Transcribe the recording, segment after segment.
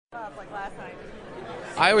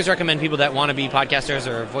I always recommend people that want to be podcasters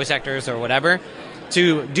or voice actors or whatever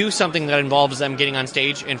to do something that involves them getting on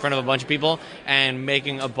stage in front of a bunch of people and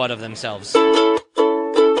making a butt of themselves.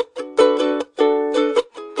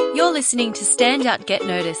 You're listening to Stand Out, Get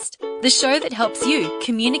Noticed, the show that helps you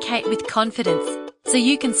communicate with confidence so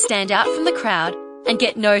you can stand out from the crowd and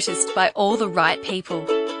get noticed by all the right people.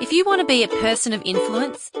 If you want to be a person of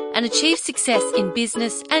influence and achieve success in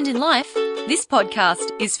business and in life, this podcast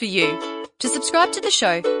is for you. To subscribe to the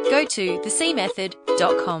show, go to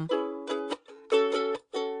thecmethod.com.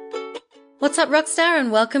 What's up, Rockstar,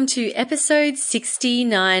 and welcome to episode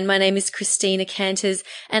 69. My name is Christina Canters,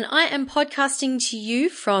 and I am podcasting to you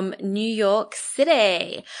from New York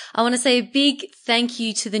City. I want to say a big thank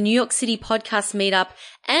you to the New York City Podcast Meetup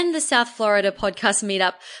and the South Florida Podcast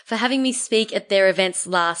Meetup for having me speak at their events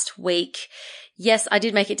last week. Yes, I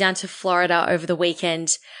did make it down to Florida over the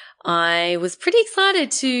weekend. I was pretty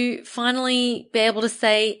excited to finally be able to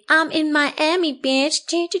say, I'm in Miami, bitch.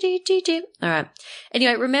 All right.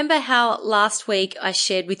 Anyway, remember how last week I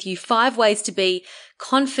shared with you 5 ways to be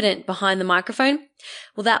confident behind the microphone?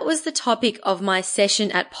 Well, that was the topic of my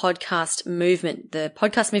session at Podcast Movement, the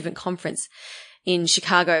Podcast Movement conference in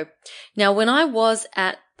Chicago. Now, when I was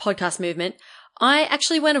at Podcast Movement, I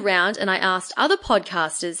actually went around and I asked other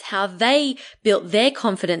podcasters how they built their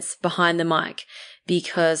confidence behind the mic,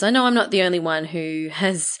 because I know I'm not the only one who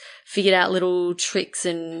has figured out little tricks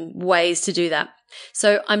and ways to do that.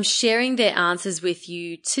 So I'm sharing their answers with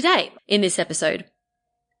you today in this episode.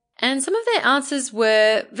 And some of their answers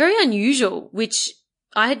were very unusual, which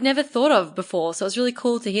I had never thought of before, so it was really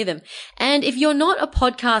cool to hear them. And if you're not a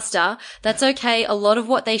podcaster, that's okay. A lot of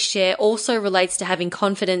what they share also relates to having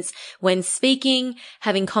confidence when speaking,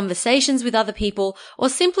 having conversations with other people, or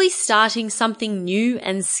simply starting something new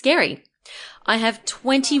and scary. I have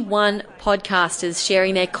 21 podcasters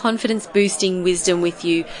sharing their confidence-boosting wisdom with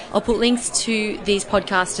you. I'll put links to these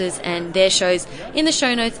podcasters and their shows in the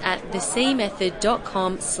show notes at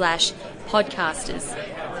thecmethod.com/podcasters.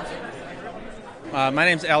 My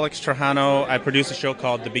name's Alex Trajano. I produce a show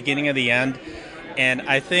called The Beginning of the End. And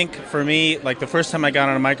I think for me, like the first time I got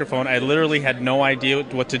on a microphone, I literally had no idea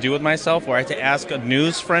what to do with myself, or I had to ask a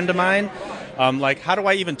news friend of mine, how do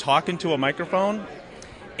I even talk into a microphone?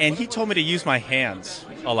 And he told me to use my hands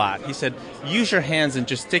a lot. He said, use your hands and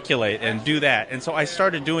gesticulate and do that. And so I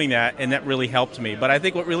started doing that, and that really helped me. But I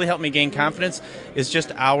think what really helped me gain confidence is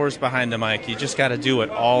just hours behind the mic. You just got to do it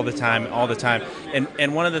all the time.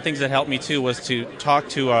 And one of the things that helped me, too, was to talk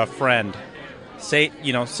to a friend. Say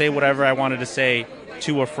whatever I wanted to say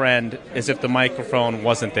to a friend as if the microphone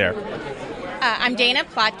wasn't there. I'm Dana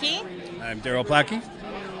Plotke. I'm Daryl Plotke.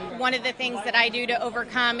 One of the things that I do to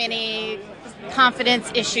overcome any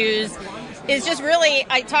confidence issues is just really,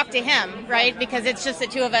 I talk to him, right? Because it's just the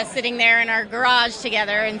two of us sitting there in our garage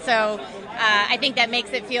together. And so I think that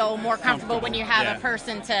makes it feel more comfortable when you have a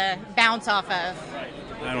person to bounce off of.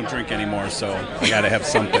 I don't drink anymore, so I got to have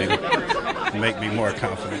something to make me more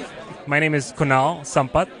confident. My name is Kunal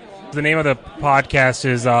Sampat. The name of the podcast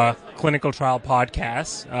is Clinical Trial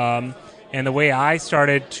Podcast. And the way I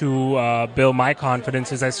started to build my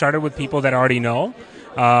confidence is I started with people that I already know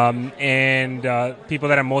and people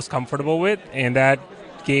that I'm most comfortable with. And that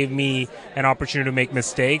gave me an opportunity to make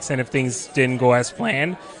mistakes. And if things didn't go as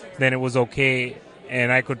planned, then it was okay.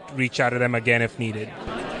 And I could reach out to them again if needed.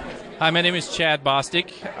 Hi, my name is Chad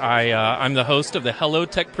Bostic. I'm the host of the Hello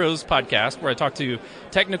Tech Pros podcast, where I talk to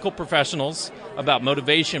technical professionals about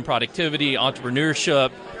motivation, productivity,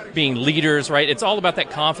 entrepreneurship, being leaders, right? It's all about that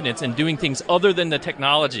confidence and doing things other than the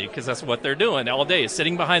technology, because that's what they're doing all day, is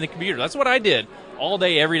sitting behind the computer. That's what I did all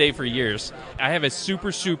day, every day for years. I have a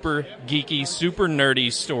super, super geeky, super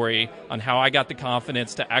nerdy story on how I got the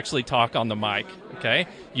confidence to actually talk on the mic, okay?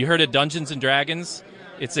 You heard of Dungeons & Dragons?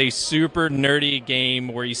 It's a super nerdy game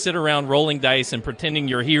where you sit around rolling dice and pretending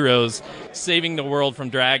you're heroes, saving the world from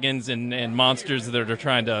dragons and monsters that are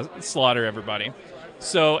trying to slaughter everybody.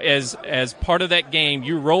 So as part of that game,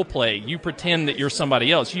 you role play. You pretend that you're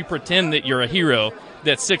somebody else. You pretend that you're a hero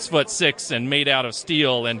that's 6'6" and made out of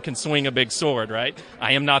steel and can swing a big sword, right?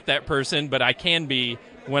 I am not that person, but I can be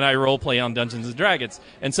when I role play on Dungeons & Dragons.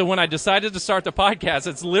 And so when I decided to start the podcast,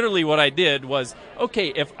 it's literally what I did was,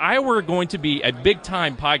 okay, if I were going to be a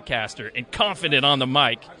big-time podcaster and confident on the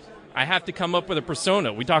mic, I have to come up with a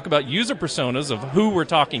persona. We talk about user personas of who we're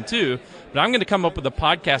talking to, but I'm going to come up with a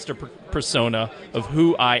podcaster persona of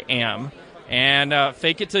who I am. And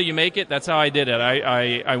fake it till you make it, that's how I did it.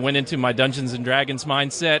 I went into my Dungeons & Dragons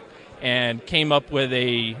mindset and came up with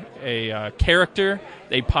a character,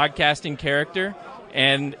 a podcasting character,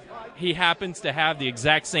 and he happens to have the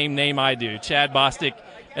exact same name I do, Chad Bostic.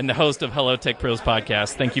 and the host of Hello Tech Pros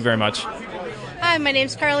podcast. Thank you very much. Hi, my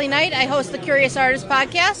name's Carly Knight. I host the Curious Artist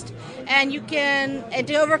podcast, and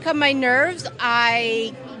to overcome my nerves,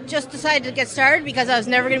 I just decided to get started because I was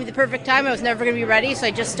never going to be the perfect time. I was never going to be ready, so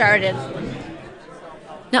I just started.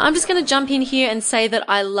 Now, I'm just going to jump in here and say that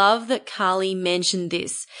I love that Carly mentioned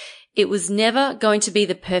this. It was never going to be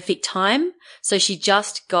the perfect time, so she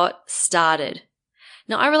just got started.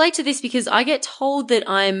 Now, I relate to this because I get told that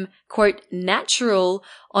I'm, quote, natural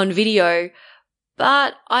on video,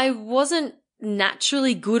 but I wasn't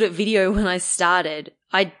naturally good at video when I started.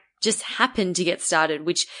 I just happened to get started,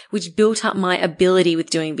 which built up my ability with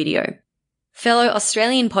doing video. Fellow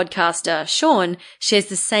Australian podcaster Sean shares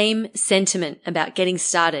the same sentiment about getting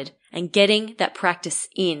started and getting that practice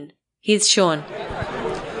in. Here's Sean.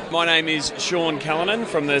 My name is Sean Callanan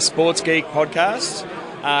from the Sports Geek podcast.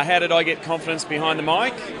 How did I get confidence behind the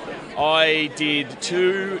mic? I did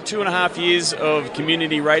two and a half years of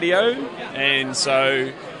community radio, and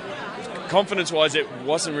so confidence-wise it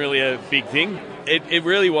wasn't really a big thing. It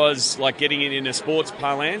really was like getting it in a sports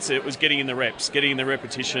parlance. It was getting in the reps, getting in the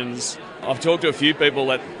repetitions. I've talked to a few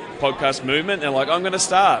people at podcast movement. They're like, I'm going to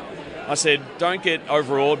start. I said, don't get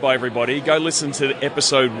overawed by everybody. Go listen to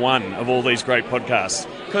episode 1 of all these great podcasts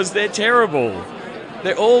because they're terrible.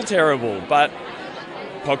 They're all terrible. But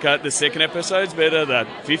podcast, the second episode's better, the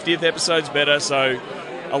 50th episode's better. So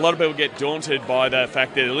a lot of people get daunted by the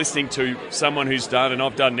fact that they're listening to someone who's done, and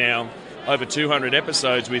I've done now, over 200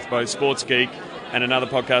 episodes with both Sports Geek and another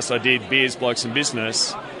podcast I did, Beers, Blokes and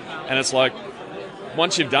Business. And it's like,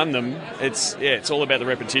 once you've done them, it's all about the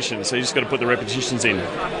repetition. So you just got to put the repetitions in.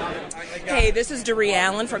 Hey, this is Doree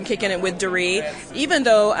Allen from Kicking It with Doree. Even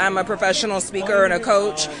though I'm a professional speaker and a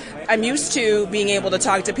coach, I'm used to being able to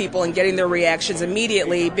talk to people and getting their reactions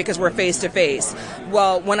immediately because we're face to face.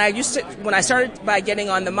 Well, when I started by getting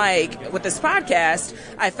on the mic with this podcast,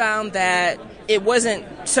 I found that it wasn't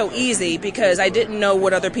so easy because I didn't know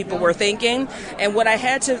what other people were thinking. And what I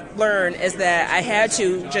had to learn is that I had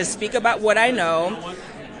to just speak about what I know,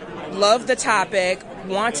 love the topic,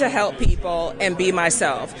 want to help people, and be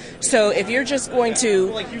myself. So if you're just going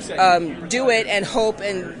to do it and hope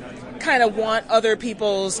and kind of want other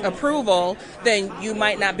people's approval, then you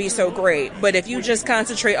might not be so great. But if you just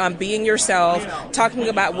concentrate on being yourself, talking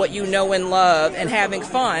about what you know and love, and having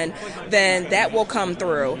fun, then that will come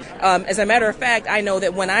through. As a matter of fact, I know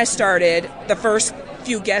that when I started, the first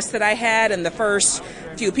few guests that I had and the first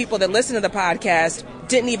few people that listened to the podcast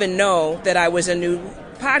didn't even know that I was a new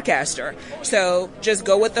podcaster. So just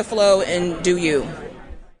go with the flow and do you.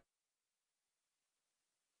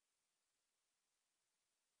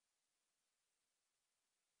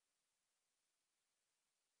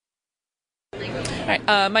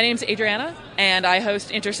 Hi, my name's Adriana, and I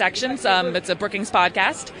host Intersections. It's a Brookings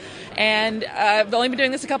podcast, and I've only been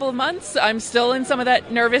doing this a couple of months. I'm still in some of that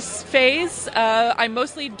nervous phase. I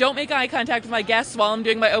mostly don't make eye contact with my guests while I'm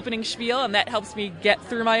doing my opening spiel, and that helps me get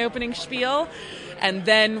through my opening spiel. And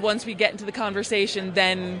then once we get into the conversation,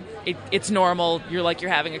 then it's normal. You're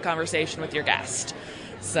having a conversation with your guest.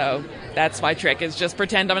 So that's my trick, is just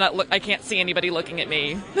pretend I can't see anybody looking at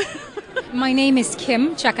me. My name is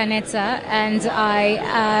Kim Chakaneta, and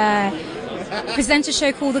I present a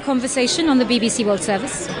show called The Conversation on the BBC World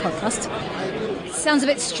Service podcast. Sounds a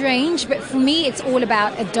bit strange, but for me it's all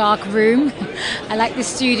about a dark room. I like the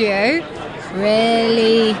studio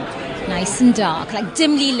really nice and dark, like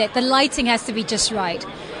dimly lit. The lighting has to be just right,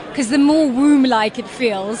 because the more womb-like it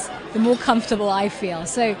feels, the more comfortable I feel.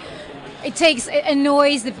 So it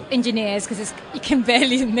annoys the engineers because you can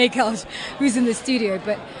barely make out who's in the studio,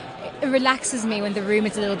 but it relaxes me when the room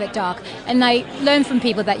is a little bit dark. And I learn from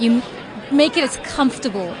people that you make it as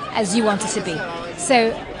comfortable as you want it to be. So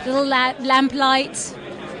little lamp light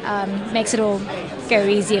makes it all go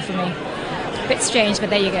easier for me. A bit strange, but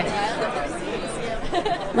there you go.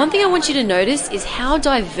 One thing I want you to notice is how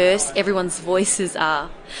diverse everyone's voices are.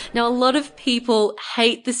 Now, a lot of people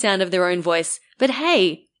hate the sound of their own voice, but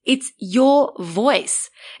hey, it's your voice.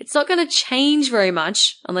 It's not going to change very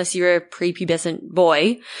much unless you're a prepubescent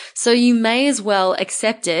boy, so you may as well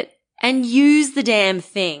accept it and use the damn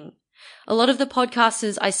thing. A lot of the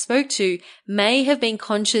podcasters I spoke to may have been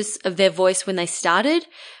conscious of their voice when they started,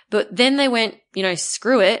 but then they went,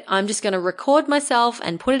 screw it, I'm just going to record myself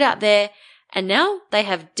and put it out there. And now they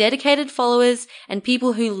have dedicated followers and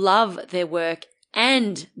people who love their work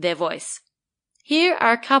and their voice. Here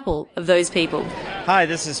are a couple of those people. Hi,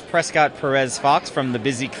 this is Prescott Perez Fox from the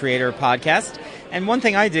Busy Creator podcast. And one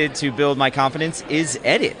thing I did to build my confidence is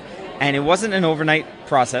edit. And it wasn't an overnight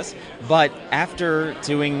process, but after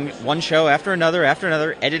doing one show after another,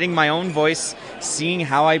 editing my own voice, seeing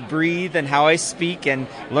how I breathe and how I speak, and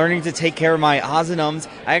learning to take care of my ahs and ums,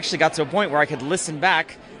 I actually got to a point where I could listen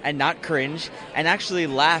back and not cringe, and actually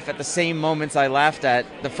laugh at the same moments I laughed at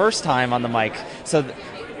the first time on the mic. So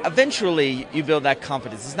eventually you build that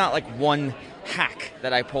confidence. It's not like one hack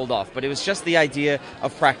that I pulled off, but it was just the idea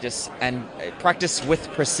of practice, and practice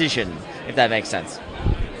with precision, if that makes sense.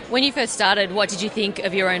 When you first started, what did you think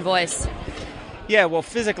of your own voice? Yeah, well,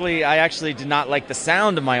 physically, I actually did not like the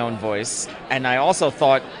sound of my own voice, and I also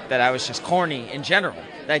thought that I was just corny in general,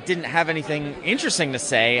 that I didn't have anything interesting to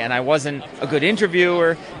say, and I wasn't a good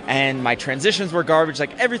interviewer, and my transitions were garbage,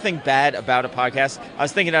 like everything bad about a podcast. I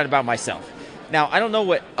was thinking that about myself. Now, I don't know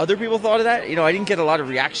what other people thought of that. I didn't get a lot of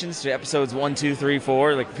reactions to episodes 1, 2, 3,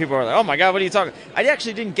 4. Like, people were like, oh my God, what are you talking? I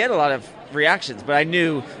actually didn't get a lot of reactions, but I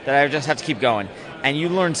knew that I would just have to keep going. And you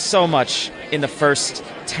learn so much in the first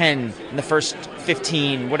 10, in the first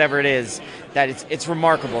 15, whatever it is, that it's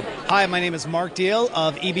remarkable. Hi, my name is Mark Deal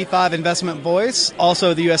of EB5 Investment Voice,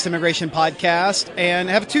 also the U.S. Immigration Podcast, and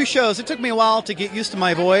I have 2 shows. It took me a while to get used to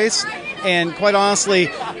my voice, and quite honestly,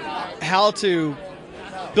 how to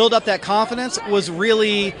build up that confidence was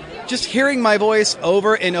really just hearing my voice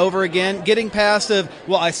over and over again, getting past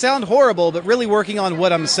I sound horrible, but really working on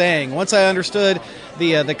what I'm saying. Once I understood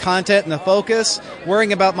the content and the focus,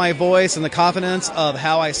 worrying about my voice and the confidence of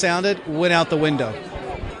how I sounded went out the window.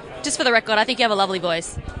 Just for the record, I think you have a lovely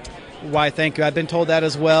voice. Why, thank you. I've been told that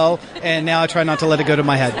as well, and now I try not to let it go to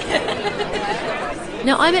my head.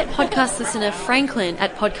 Now, I met podcast listener Franklin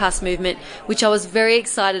at Podcast Movement, which I was very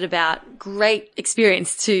excited about. Great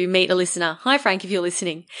experience to meet a listener. Hi, Frank, if you're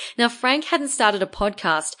listening. Now, Frank hadn't started a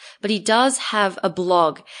podcast, but he does have a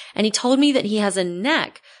blog, and he told me that he has a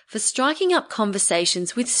knack for striking up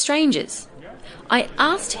conversations with strangers. I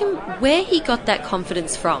asked him where he got that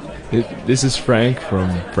confidence from. This is Frank from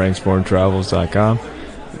franksborntravels.com.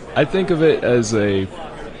 I think of it as a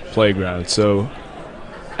playground. So,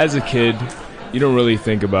 as a kid, you don't really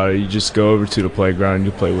think about it. You just go over to the playground and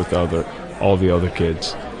you play with all the other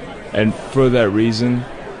kids. And for that reason,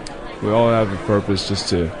 we all have a purpose just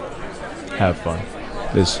to have fun.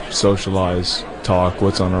 Just socialize, talk,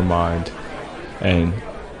 what's on our mind, and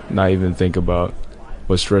not even think about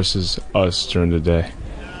what stresses us during the day.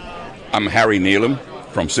 I'm Harry Neelam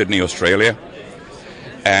from Sydney, Australia.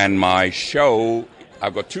 And my show,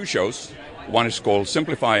 I've got 2 shows. One is called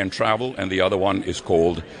Simplify and Travel, and the other one is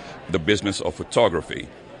called The Business of Photography.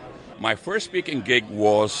 My first speaking gig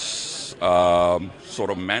was sort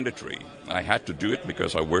of mandatory. I had to do it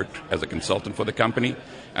because I worked as a consultant for the company,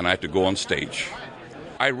 and I had to go on stage.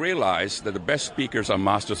 I realized that the best speakers are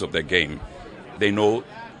masters of their game. They know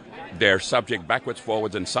their subject backwards,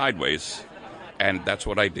 forwards, and sideways, and that's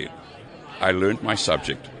what I did. I learned my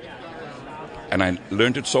subject, and I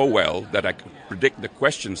learned it so well that I could predict the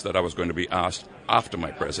questions that I was going to be asked after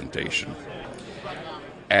my presentation.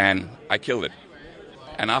 And I killed it.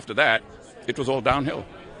 And after that, it was all downhill.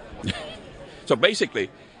 So basically,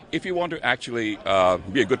 if you want to actually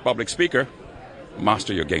be a good public speaker,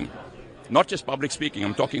 master your game. Not just public speaking,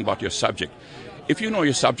 I'm talking about your subject. If you know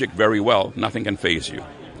your subject very well, nothing can faze you.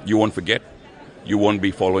 You won't forget. You won't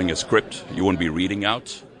be following a script. You won't be reading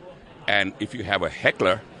out. And if you have a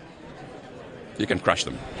heckler, you can crush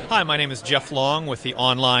them. Hi, my name is Jeff Long with the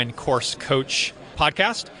Online Course Coach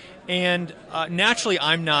podcast. And naturally,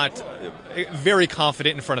 I'm not very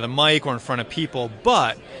confident in front of the mic or in front of people,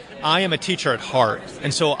 but I am a teacher at heart.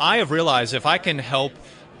 And so I have realized if I can help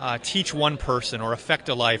teach one person or affect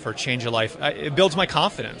a life or change a life, it builds my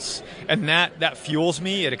confidence. And that fuels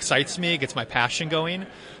me, it excites me, it gets my passion going.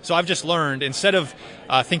 So I've just learned, instead of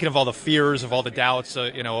thinking of all the fears, of all the doubts,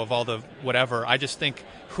 of all the whatever, I just think,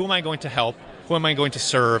 who am I going to help? Who am I going to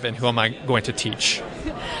serve, and who am I going to teach?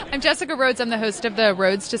 I'm Jessica Rhodes. I'm the host of the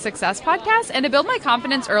Roads to Success podcast. And to build my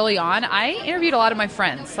confidence early on, I interviewed a lot of my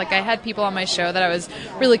friends. Like, I had people on my show that I was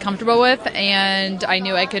really comfortable with and I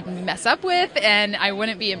knew I could mess up with and I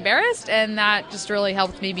wouldn't be embarrassed. And that just really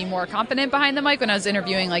helped me be more confident behind the mic when I was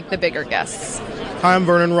interviewing, like, the bigger guests. Hi, I'm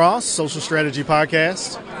Vernon Ross, Social Strategy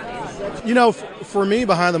Podcast. For me,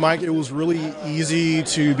 behind the mic, it was really easy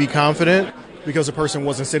to be confident because the person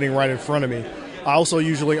wasn't sitting right in front of me. I also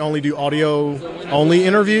usually only do audio-only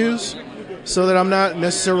interviews so that I'm not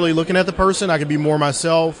necessarily looking at the person. I can be more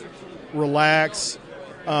myself, relax,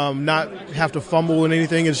 not have to fumble in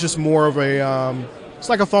anything. It's just more of it's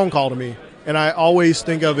like a phone call to me. And I always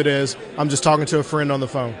think of it as I'm just talking to a friend on the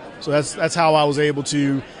phone. So that's how I was able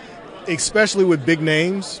to, especially with big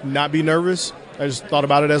names, not be nervous. I just thought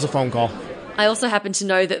about it as a phone call. I also happen to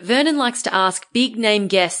know that Vernon likes to ask big name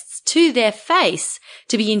guests to their face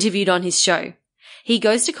to be interviewed on his show. He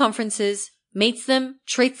goes to conferences, meets them,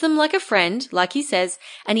 treats them like a friend, like he says,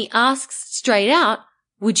 and he asks straight out,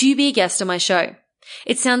 would you be a guest on my show?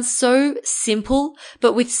 It sounds so simple,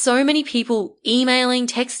 but with so many people emailing,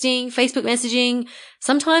 texting, Facebook messaging,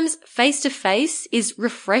 sometimes face-to-face is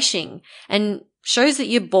refreshing and shows that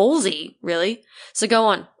you're ballsy, really. So go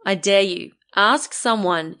on, I dare you. Ask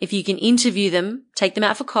someone if you can interview them, take them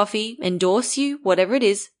out for coffee, endorse you, whatever it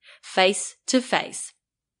is, face-to-face.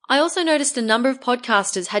 I also noticed a number of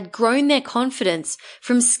podcasters had grown their confidence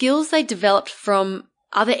from skills they developed from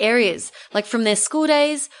other areas, like from their school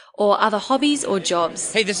days or other hobbies or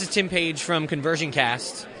jobs. Hey, this is Tim Page from Conversion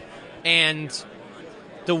Cast, and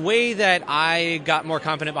the way that I got more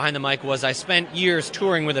confident behind the mic was I spent years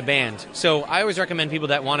touring with a band. So I always recommend people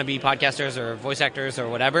that want to be podcasters or voice actors or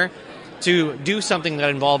whatever to do something that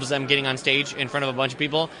involves them getting on stage in front of a bunch of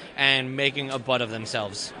people and making a butt of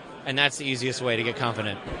themselves. And that's the easiest way to get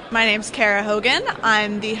confident. My name's Kara Hogan.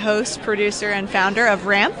 I'm the host, producer, and founder of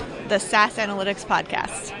RAMP, the SaaS Analytics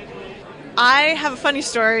podcast. I have a funny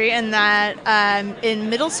story in that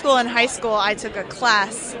in middle school and high school, I took a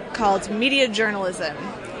class called media journalism.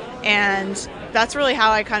 And that's really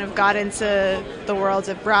how I kind of got into the world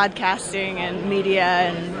of broadcasting and media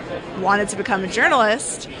and wanted to become a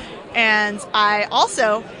journalist. And I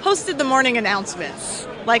also hosted the morning announcements.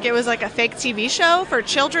 Like it was like a fake TV show for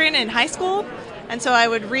children in high school. And so I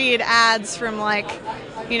would read ads from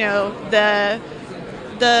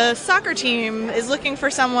the soccer team is looking for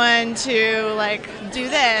someone to do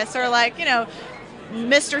this, or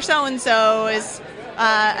Mr. So-and-so is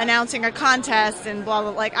announcing a contest and blah,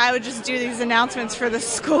 blah, blah. I would just do these announcements for the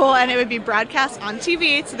school and it would be broadcast on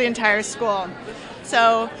TV to the entire school.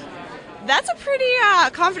 So that's a pretty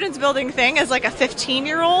confidence building thing as a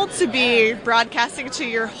 15-year-old to be broadcasting to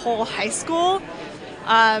your whole high school.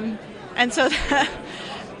 And so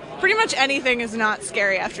pretty much anything is not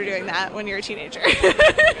scary after doing that when you're a teenager.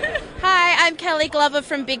 Hi, I'm Kelly Glover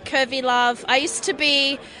from Big Curvy Love. I used to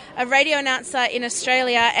be a radio announcer in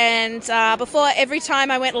Australia, and before every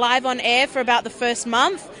time I went live on air for about the first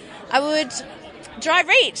month, I would dry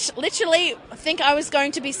reach. Literally think I was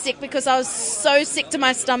going to be sick because I was so sick to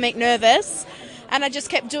my stomach, nervous. And I just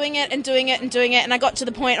kept doing it and doing it and doing it. And I got to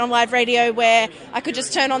the point on live radio where I could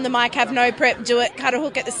just turn on the mic, have no prep, do it, cut a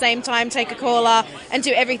hook at the same time, take a caller, and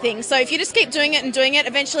do everything. So if you just keep doing it and doing it,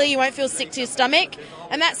 eventually you won't feel sick to your stomach.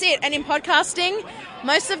 And that's it. And in podcasting,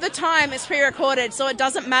 most of the time it's pre-recorded. So it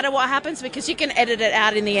doesn't matter what happens because you can edit it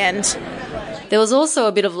out in the end. There was also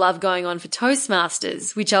a bit of love going on for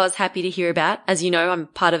Toastmasters, which I was happy to hear about. As you know, I'm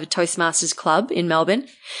part of a Toastmasters club in Melbourne.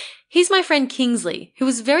 Here's my friend Kingsley, who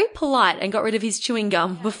was very polite and got rid of his chewing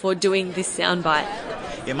gum before doing this soundbite.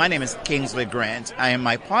 Yeah, my name is Kingsley Grant, and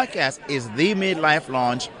my podcast is the Midlife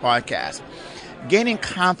Launch Podcast. Gaining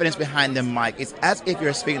confidence behind the mic is as if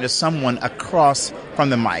you're speaking to someone across from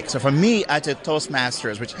the mic. So for me, I took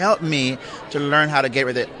Toastmasters, which helped me to learn how to get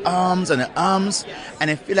rid of the ums and the ums, and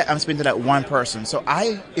I feel like I'm speaking to that one person. So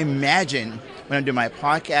I imagine when I do my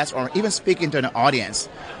podcast or even speaking to an audience,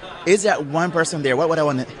 is that one person there? What would I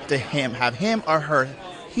want to have him or her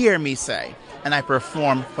hear me say? And I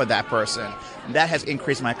perform for that person. That has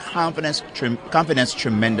increased my confidence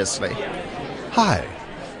tremendously. Hi,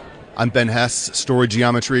 I'm Ben Hess, Story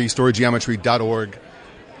Geometry, storygeometry.org.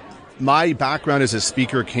 My background as a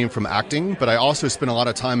speaker came from acting, but I also spent a lot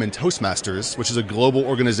of time in Toastmasters, which is a global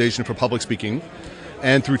organization for public speaking.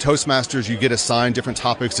 And through Toastmasters, you get assigned different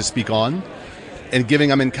topics to speak on. And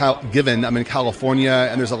I'm in California,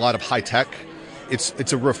 and there's a lot of high tech.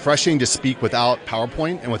 It's a refreshing to speak without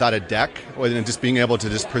PowerPoint and without a deck, and just being able to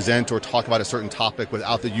just present or talk about a certain topic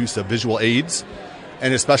without the use of visual aids.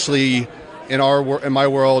 And especially in my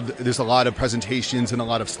world, there's a lot of presentations and a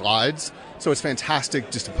lot of slides. So it's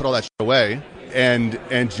fantastic just to put all that shit away and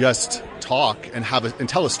just talk and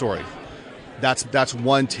tell a story. That's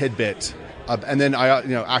one tidbit. And then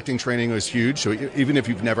acting training was huge. So even if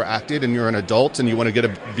you've never acted and you're an adult and you want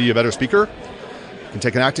to be a better speaker, you can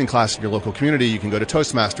take an acting class in your local community. You can go to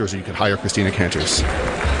Toastmasters, or you can hire Christina Canters.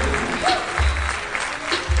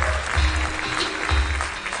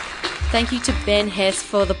 Thank you to Ben Hess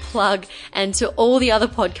for the plug, and to all the other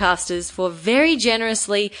podcasters for very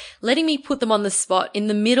generously letting me put them on the spot in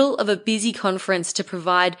the middle of a busy conference to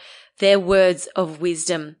provide their words of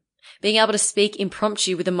wisdom. Being able to speak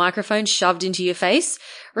impromptu with a microphone shoved into your face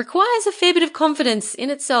requires a fair bit of confidence in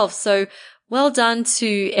itself, so well done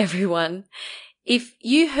to everyone. If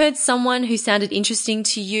you heard someone who sounded interesting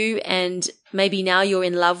to you and maybe now you're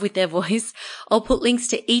in love with their voice, I'll put links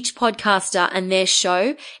to each podcaster and their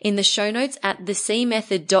show in the show notes at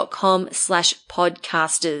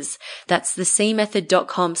thecmethod.com/podcasters. That's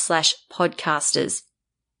thecmethod.com/podcasters.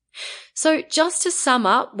 So just to sum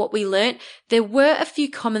up what we learnt, there were a few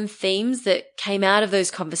common themes that came out of those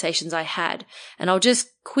conversations I had, and I'll just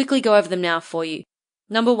quickly go over them now for you.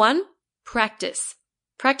 Number 1, practice.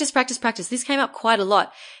 Practice. This came up quite a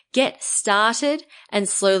lot. Get started and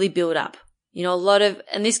slowly build up. You know,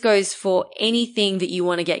 and this goes for anything that you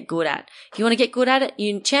want to get good at. If you want to get good at it,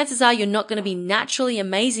 chances are you're not going to be naturally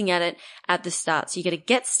amazing at it at the start. So you got to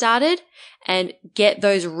get started and get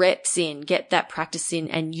those reps in, get that practice in,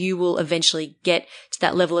 and you will eventually get to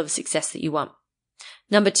that level of success that you want.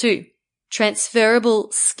 Number 2,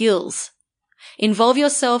 transferable skills. Involve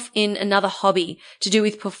yourself in another hobby to do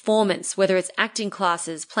with performance, whether it's acting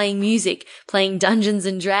classes, playing music, playing Dungeons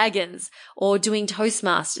and Dragons, or doing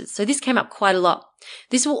Toastmasters. So this came up quite a lot.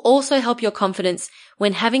 This will also help your confidence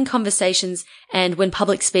when having conversations and when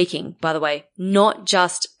public speaking, by the way, not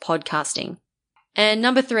just podcasting. And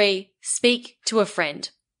number 3, speak to a friend.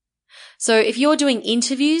 So if you're doing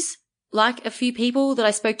interviews, like a few people that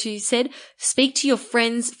I spoke to said, speak to your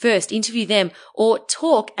friends first, interview them, or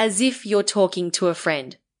talk as if you're talking to a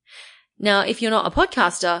friend. Now, if you're not a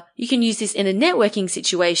podcaster, you can use this in a networking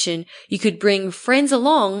situation. You could bring friends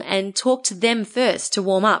along and talk to them first to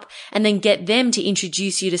warm up, and then get them to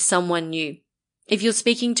introduce you to someone new. If you're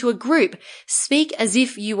speaking to a group, speak as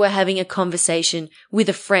if you were having a conversation with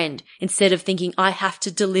a friend. Instead of thinking, I have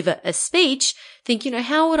to deliver a speech, think,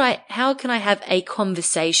 how can I have a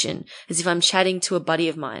conversation as if I'm chatting to a buddy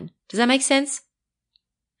of mine? Does that make sense?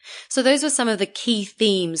 So those were some of the key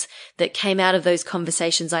themes that came out of those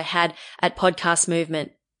conversations I had at Podcast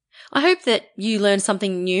Movement. I hope that you learned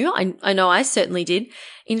something new. I know I certainly did.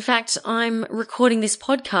 In fact, I'm recording this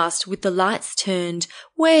podcast with the lights turned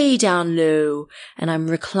way down low and I'm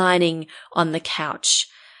reclining on the couch.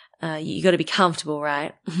 You got to be comfortable,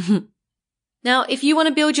 right? Now, if you want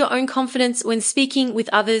to build your own confidence when speaking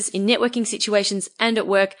with others in networking situations and at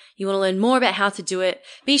work, you want to learn more about how to do it,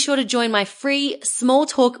 be sure to join my free Small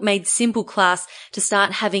Talk Made Simple class to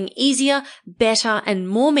start having easier, better, and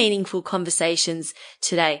more meaningful conversations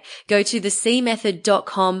today. Go to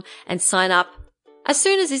thecmethod.com and sign up as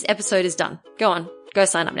soon as this episode is done. Go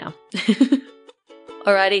sign up now.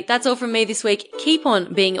 Alrighty, that's all from me this week. Keep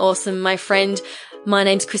on being awesome, my friend. My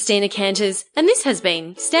name's Christina Canters, and this has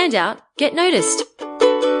been Stand Out, Get Noticed.